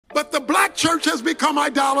But the black church has become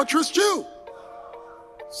idolatrous too.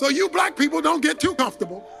 So you black people don't get too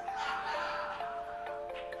comfortable.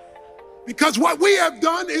 Because what we have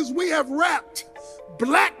done is we have wrapped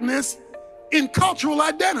blackness in cultural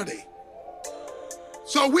identity.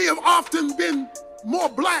 So we have often been more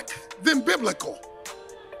black than biblical.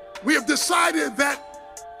 We have decided that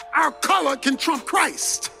our color can trump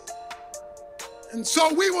Christ. And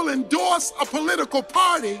so we will endorse a political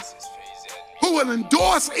party who will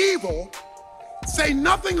endorse evil, say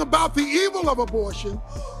nothing about the evil of abortion,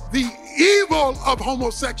 the evil of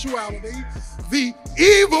homosexuality, the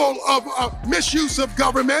evil of misuse of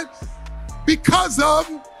government because of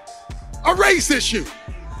a race issue.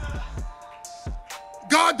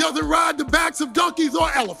 God doesn't ride the backs of donkeys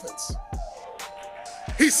or elephants.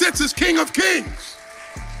 He sits as King of Kings.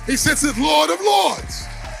 He sits as Lord of Lords.